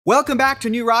Welcome back to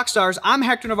New Rockstars. I'm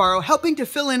Hector Navarro, helping to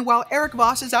fill in while Eric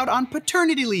Voss is out on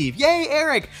paternity leave. Yay,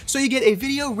 Eric! So you get a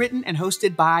video written and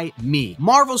hosted by me.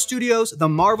 Marvel Studios, the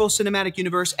Marvel Cinematic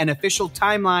Universe, and official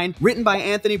timeline, written by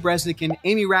Anthony Breznican,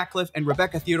 Amy Ratcliffe, and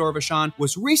Rebecca Theodore Vachon,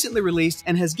 was recently released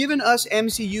and has given us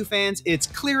MCU fans its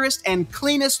clearest and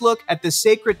cleanest look at the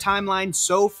sacred timeline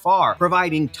so far,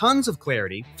 providing tons of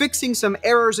clarity, fixing some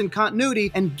errors in continuity,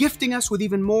 and gifting us with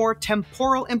even more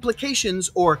temporal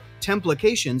implications or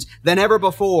templications than ever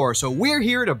before, so we're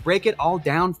here to break it all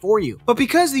down for you. But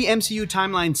because the MCU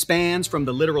timeline spans from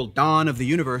the literal dawn of the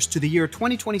universe to the year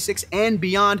 2026 and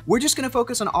beyond, we're just going to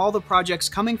focus on all the projects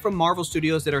coming from Marvel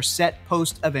Studios that are set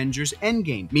post-Avengers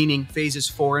Endgame, meaning phases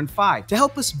 4 and 5, to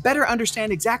help us better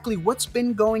understand exactly what's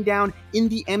been going down in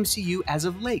the MCU as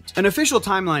of late. An Official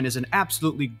Timeline is an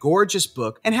absolutely gorgeous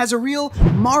book and has a real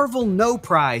Marvel No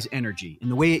Prize energy in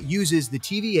the way it uses the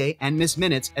TVA and Miss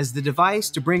Minutes as the device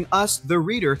to bring us, the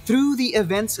reader, through the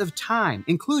events of time,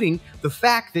 including the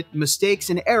fact that mistakes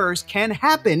and errors can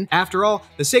happen. After all,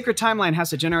 the sacred timeline has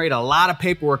to generate a lot of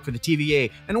paperwork for the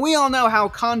TVA, and we all know how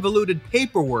convoluted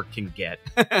paperwork can get.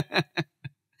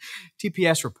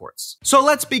 TPS reports. So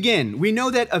let's begin. We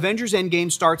know that Avengers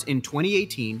Endgame starts in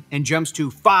 2018 and jumps to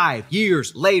 5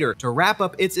 years later to wrap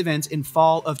up its events in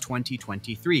fall of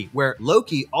 2023, where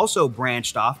Loki also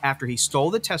branched off after he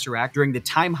stole the Tesseract during the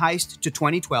time heist to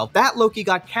 2012. That Loki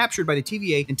got captured by the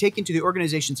TVA and taken to the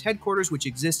organization's headquarters, which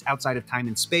exists outside of time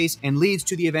and space and leads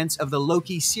to the events of the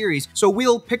Loki series, so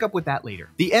we'll pick up with that later.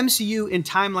 The MCU in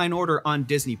timeline order on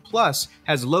Disney Plus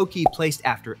has Loki placed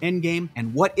after Endgame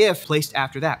and What If placed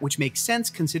after that, which makes sense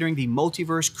considering the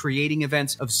multiverse creating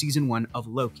events of season 1 of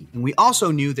Loki. And we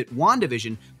also knew that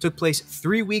WandaVision took place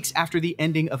 3 weeks after the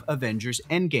ending of Avengers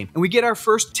Endgame. And we get our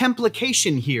first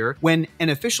templication here when An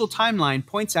Official Timeline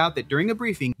points out that during a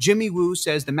briefing, Jimmy Woo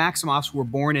says the Maximoffs were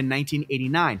born in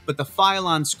 1989, but the file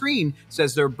on screen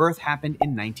says their birth happened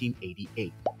in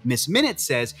 1988. Miss Minutes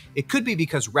says it could be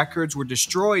because records were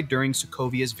destroyed during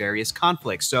Sokovia's various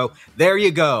conflicts. So there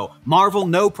you go, Marvel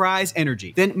No Prize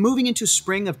energy. Then moving into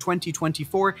spring of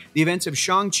 2024, the events of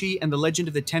Shang-Chi and the Legend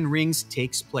of the Ten Rings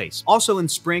takes place. Also in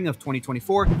spring of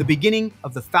 2024, the beginning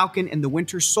of The Falcon and the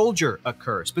Winter Soldier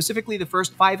occur, specifically the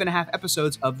first 5.5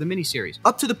 episodes of the miniseries,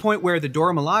 up to the point where the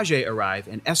Dora Milaje arrive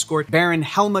and escort Baron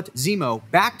Helmut Zemo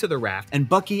back to the raft, and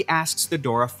Bucky asks the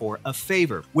Dora for a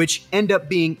favor, which end up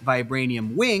being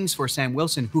vibranium wings for Sam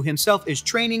Wilson, who himself is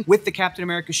training with the Captain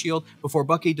America shield before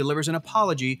Bucky delivers an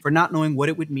apology for not knowing what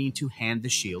it would mean to hand the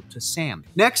shield to Sam.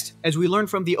 Next, as we learn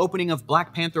from the opening of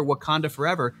Black Panther Wakanda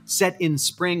Forever, set in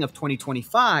spring of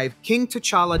 2025, King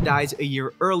T'Challa dies a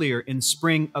year earlier in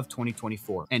spring of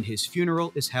 2024, and his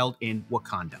funeral is held in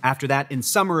Wakanda. After that, in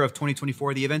summer of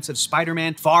 2024, the events of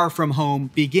Spider-Man Far From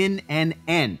Home begin and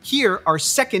end. Here, our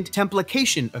second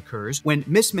templication occurs when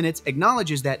Miss Minutes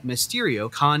acknowledges that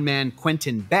Mysterio, conman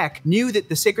Quentin Beck, knew that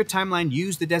the sacred timeline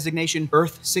used the designation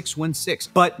Earth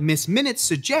 616, but Miss Minutes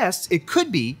suggests it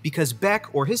could be because Beck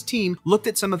or his team looked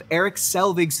at some of Eric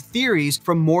Selvig's theories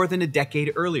from more than a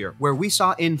decade earlier, where we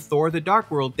saw in Thor the Dark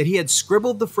World that he had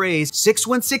scribbled the phrase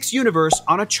 616 universe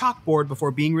on a chalkboard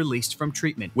before being released from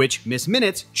treatment, which Miss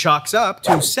Minutes chalks up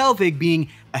to Selvig being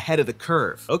ahead of the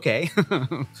curve. Okay,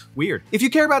 weird. If you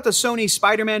care about the Sony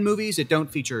Spider-Man movies that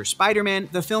don't feature Spider-Man,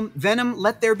 the film Venom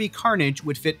Let There Be Carnage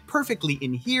would fit perfectly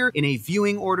in here in a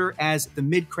viewing order, as the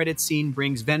mid-credits scene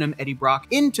brings Venom Eddie Brock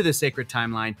into the sacred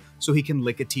timeline so he can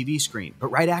lick a TV screen. But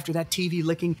right after that TV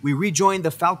licking, we rejoin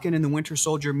the Falcon and the Winter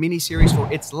Soldier miniseries for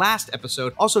its last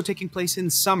episode, also taking place in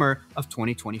summer of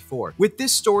 2024. With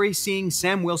this story seeing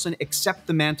Sam Wilson accept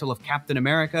the mantle of Captain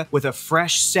America with a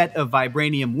fresh set of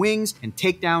vibranium wings and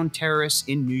take down terrorists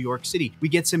in New York City, we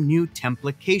get some new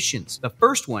templications. The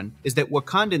first one is that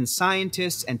Wakandan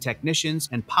scientists and technicians,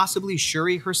 and possibly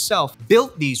Shuri herself,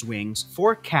 built these wings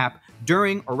for Cap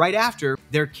during or right after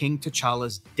their King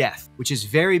T'Challa's death, which is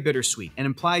very bittersweet and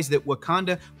implies that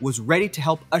Wakanda was ready to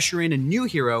help usher in a new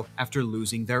hero after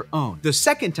losing their own. The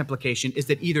second implication is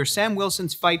that either Sam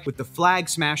Wilson's fight with the Flag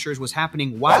Smashers was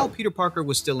happening while Peter Parker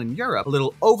was still in Europe, a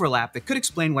little overlap that could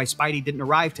explain why Spidey didn't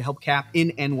arrive to help Cap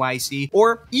in NYC,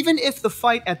 or even if the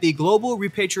fight at the Global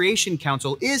Repatriation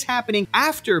Council is happening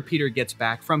after Peter gets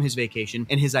back from his vacation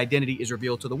and his identity is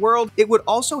revealed to the world, it would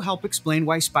also help explain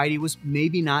why Spidey was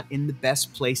maybe not in the the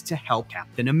best place to help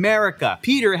Captain America.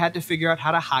 Peter had to figure out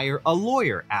how to hire a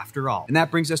lawyer after all. And that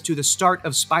brings us to the start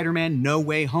of Spider-Man No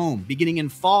Way Home, beginning in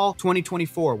fall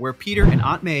 2024, where Peter and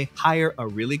Aunt May hire a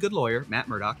really good lawyer, Matt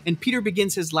Murdock, and Peter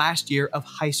begins his last year of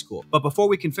high school. But before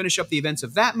we can finish up the events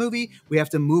of that movie, we have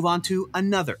to move on to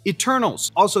another. Eternals,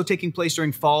 also taking place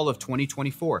during fall of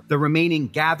 2024. The remaining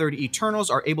gathered Eternals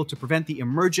are able to prevent the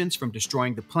emergence from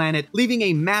destroying the planet, leaving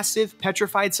a massive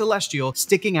petrified celestial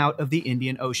sticking out of the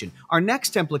Indian Ocean. Our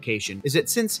next implication is that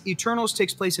since Eternals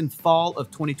takes place in fall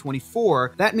of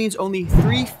 2024, that means only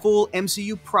 3 full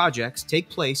MCU projects take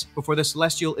place before the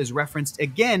celestial is referenced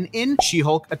again in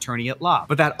She-Hulk Attorney at Law.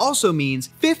 But that also means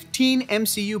 15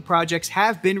 MCU projects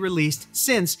have been released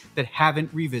since that haven't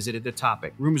revisited the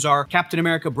topic. Rumors are Captain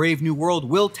America Brave New World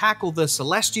will tackle the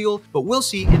celestial, but we'll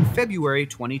see in February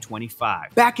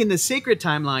 2025. Back in the Sacred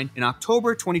Timeline, in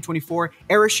October 2024,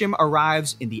 Erishim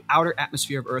arrives in the outer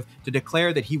atmosphere of Earth to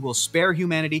declare that he will spare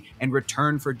humanity and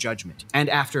return for judgment. And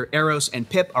after Eros and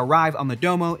Pip arrive on the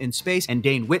Domo in space and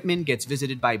Dane Whitman gets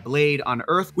visited by Blade on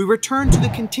Earth, we return to the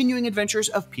continuing adventures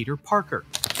of Peter Parker.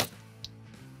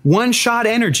 One-shot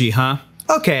energy, huh?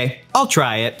 Okay, I'll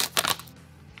try it.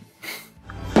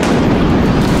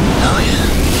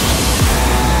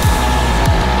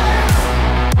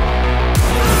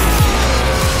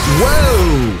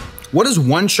 Whoa! What does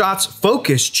One-Shot's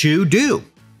Focus Chew do?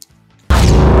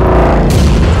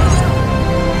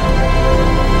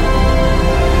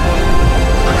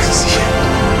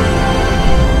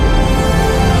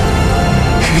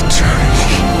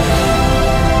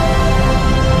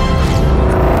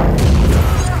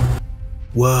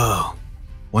 Whoa.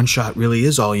 One-Shot really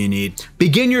is all you need.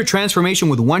 Begin your transformation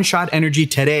with One-Shot Energy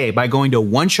today by going to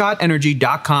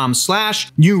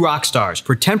oneshotenergy.com/newrockstars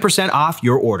for 10% off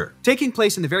your order. Taking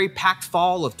place in the very packed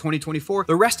fall of 2024,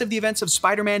 the rest of the events of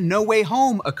Spider-Man No Way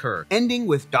Home occur, ending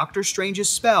with Doctor Strange's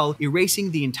spell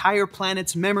erasing the entire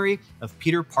planet's memory of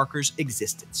Peter Parker's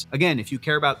existence. Again, if you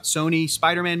care about Sony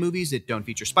Spider-Man movies that don't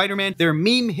feature Spider-Man, their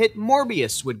meme hit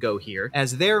Morbius would go here,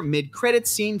 as their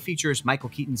mid-credits scene features Michael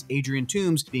Keaton's Adrian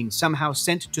Toomes being somehow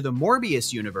sent to the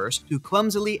Morbius universe to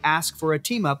clumsily ask for a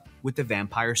team-up with the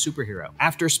vampire superhero.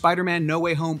 After Spider-Man No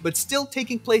Way Home, but still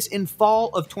taking place in fall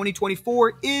of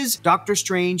 2024, is Doctor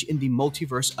Strange in the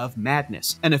Multiverse of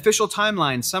Madness. An official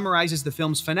timeline summarizes the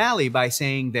film's finale by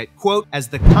saying that, quote, as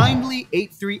the kindly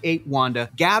 838 Wanda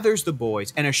gathers the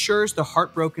boys and assures the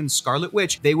heartbroken Scarlet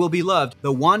Witch they will be loved,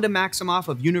 the Wanda Maximoff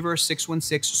of Universe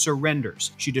 616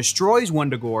 surrenders. She destroys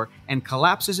Wundagore and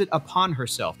collapses it upon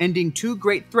herself, ending 2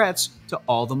 great threats to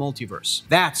all the multiverse.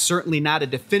 That's certainly not a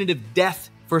definitive death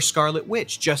for Scarlet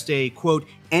Witch, just a, quote,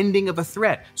 ending of a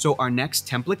threat. So our next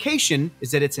templication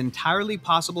is that it's entirely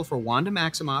possible for Wanda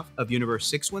Maximoff of Universe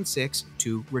 616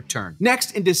 to return.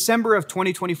 Next, in December of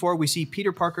 2024, we see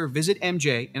Peter Parker visit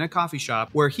MJ in a coffee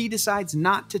shop where he decides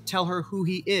not to tell her who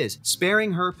he is,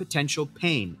 sparing her potential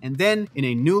pain. And then, in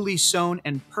a newly sewn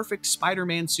and perfect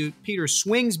Spider-Man suit, Peter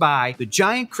swings by the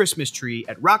giant Christmas tree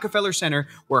at Rockefeller Center,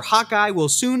 where Hawkeye will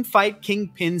soon fight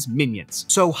Kingpin's minions.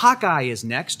 So Hawkeye is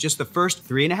next, just the first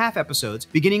 3.5 episodes,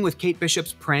 beginning with Kate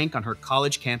Bishop's prank on her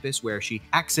college campus where she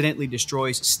accidentally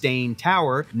destroys Stane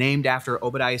Tower, named after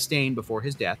Obadiah Stane before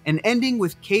his death, and ending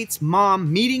with Kate's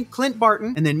mom meeting Clint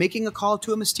Barton and then making a call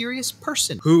to a mysterious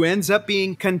person who ends up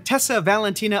being Contessa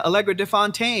Valentina Allegra de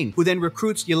Fontaine, who then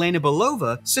recruits Yelena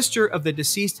Belova, sister of the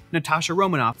deceased Natasha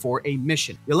Romanoff, for a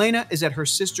mission. Yelena is at her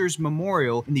sister's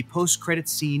memorial in the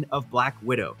post-credits scene of Black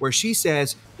Widow, where she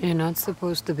says, "You're not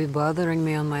supposed to be bothering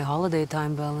me on my holiday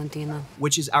time, Valentina."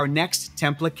 Which is our next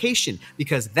templication,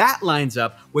 because that lines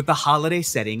up with the holiday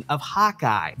setting of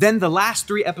Hawkeye. Then the last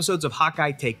 3 episodes of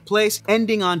Hawkeye take place,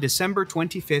 ending on December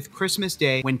 25th, Christmas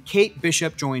Day, when Kate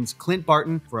Bishop joins Clint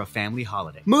Barton for a family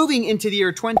holiday. Moving into the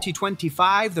year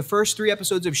 2025, the first 3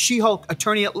 episodes of She-Hulk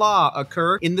Attorney at Law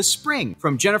occur in the spring,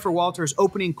 from Jennifer Walters'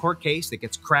 opening court case that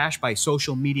gets crashed by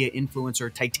social media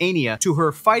influencer Titania to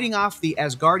her fighting off the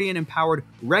Asgardian-empowered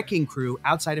wrecking crew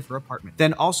outside of her apartment.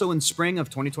 Then also in spring of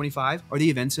 2025 are the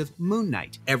events of Moon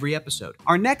Knight, every episode.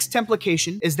 Our next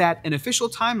templication is that an official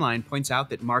timeline points out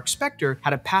that Mark Spector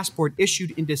had a passport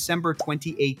issued in December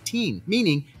 2018,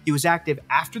 meaning he was active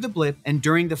after the blip and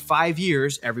during the 5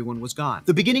 years everyone was gone.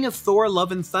 The beginning of Thor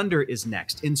Love and Thunder is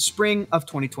next, in spring of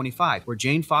 2025, where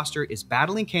Jane Foster is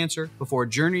battling cancer before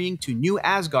journeying to New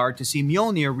Asgard to see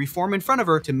Mjolnir reform in front of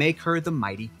her to make her the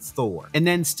mighty Thor. And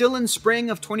then still in spring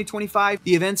of 2025,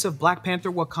 the events of Black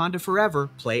Panther Wakanda Forever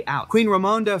play out. Queen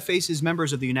Ramonda faces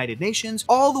members of the United Nations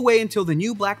all the way until until the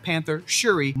new Black Panther,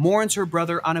 Shuri, mourns her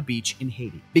brother on a beach in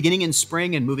Haiti. Beginning in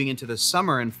spring and moving into the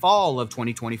summer and fall of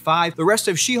 2025, the rest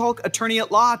of She-Hulk Attorney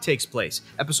at Law takes place,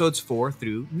 episodes 4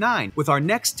 through 9, with our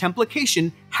next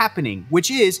templication happening, which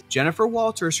is Jennifer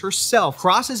Walters herself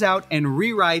crosses out and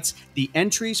rewrites the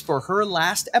entries for her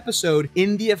last episode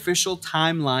in the official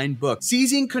timeline book,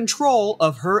 seizing control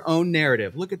of her own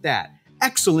narrative. Look at that.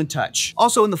 Excellent touch.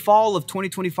 Also in the fall of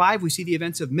 2025, we see the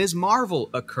events of Ms. Marvel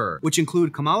occur, which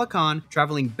include Kamala Khan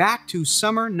traveling back to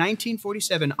summer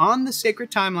 1947 on the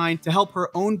sacred timeline to help her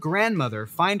own grandmother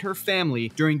find her family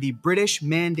during the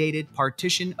British-mandated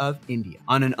partition of India.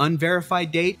 On an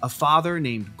unverified date, a father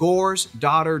named Gore's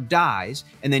daughter dies,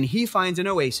 and then he finds an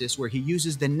oasis where he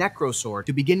uses the Necrosword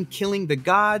to begin killing the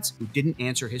gods who didn't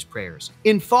answer his prayers.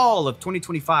 In fall of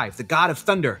 2025, the God of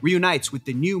Thunder reunites with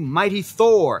the new mighty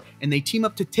Thor, and they team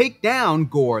up to take down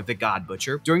Gore the God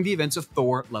Butcher during the events of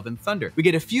Thor Love and Thunder. We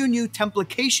get a few new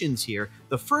templications here,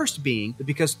 the first being that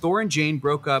because Thor and Jane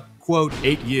broke up, quote,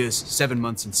 8 years, 7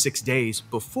 months, and 6 days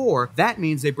before, that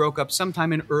means they broke up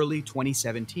sometime in early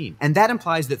 2017. And that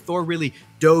implies that Thor really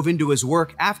dove into his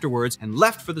work afterwards and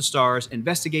left for the stars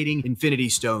investigating Infinity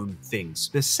Stone things.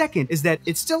 The second is that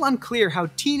it's still unclear how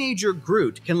teenager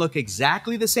Groot can look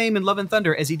exactly the same in Love and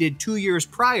Thunder as he did 2 years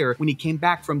prior when he came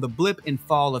back from the blip in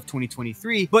fall of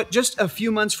 2023, but just a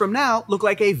few months from now look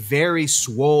like a very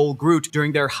swole Groot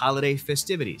during their holiday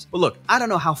festivities. But look, I don't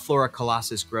know how Flora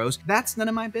Colossus grows. That's none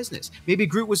of my business. Maybe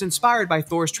Groot was inspired by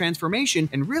Thor's transformation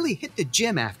and really hit the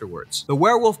gym afterwards. The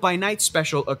Werewolf by Night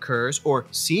special occurs, or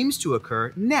seems to occur,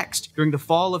 next during the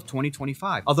fall of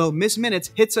 2025. Although Miss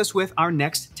Minutes hits us with our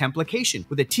next templication,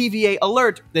 with a TVA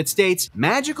alert that states,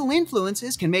 magical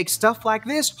influences can make stuff like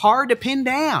this hard to pin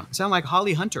down. I sound like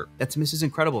Holly Hunter. That's Mrs.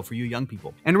 Incredible for you young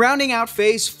people. And rounding out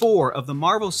phase 4 of the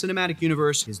Marvel Cinematic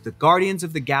Universe is the Guardians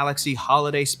of the Galaxy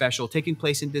holiday special taking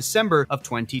place in December of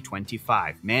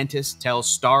 2025. Mantis tells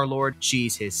Star-Lord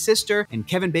she's his sister, and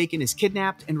Kevin Bacon is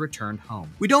kidnapped and returned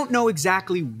home. We don't know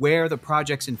exactly where the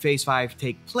projects in phase 5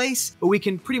 take place, but we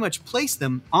can pretty much place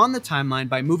them on the timeline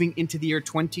by moving into the year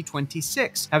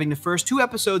 2026, having the first 2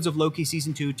 episodes of Loki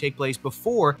Season 2 take place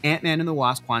before Ant-Man and the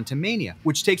Wasp: Quantumania,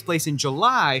 which takes place in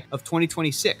July of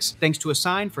 2026, thanks to a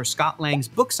sign for Scott Lang's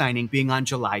book signing being on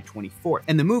July 24th,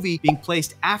 and the movie being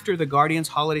placed after the Guardians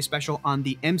holiday special on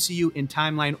the MCU in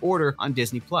timeline order on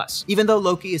Disney+. Even though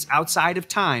Loki is outside of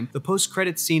time, the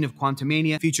post-credits scene of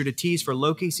Quantumania featured a tease for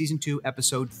Loki Season 2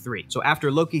 Episode 3. So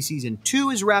after Loki Season 2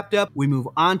 is wrapped up, we move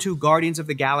on to Guardians of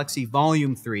the Galaxy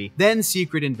Volume 3, then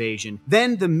Secret Invasion,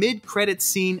 then the mid-credits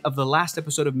scene of the last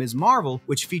episode of Ms. Marvel,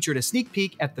 which featured a sneak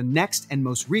peek at the next and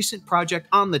most recent project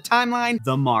on the timeline,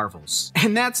 The Marvels.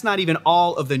 And that's not even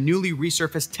all of the newly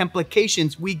resurfaced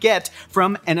templications we get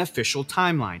from an official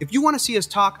timeline. If you want to see us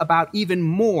talk about even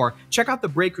more, check out the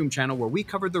Break Room channel where we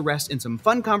covered the rest in some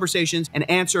fun conversations and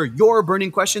answer your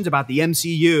burning questions about the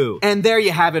MCU. And there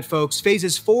you have it, folks.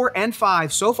 Phases 4 and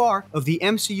 5 so far of the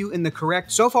MCU in the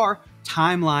correct, so far,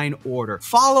 timeline order.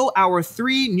 Follow our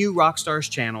 3 new Rockstars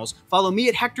channels. Follow me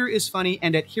at Hector is Funny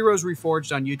and at Heroes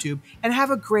Reforged on YouTube, and have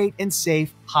a great and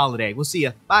safe holiday. We'll see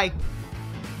ya. Bye.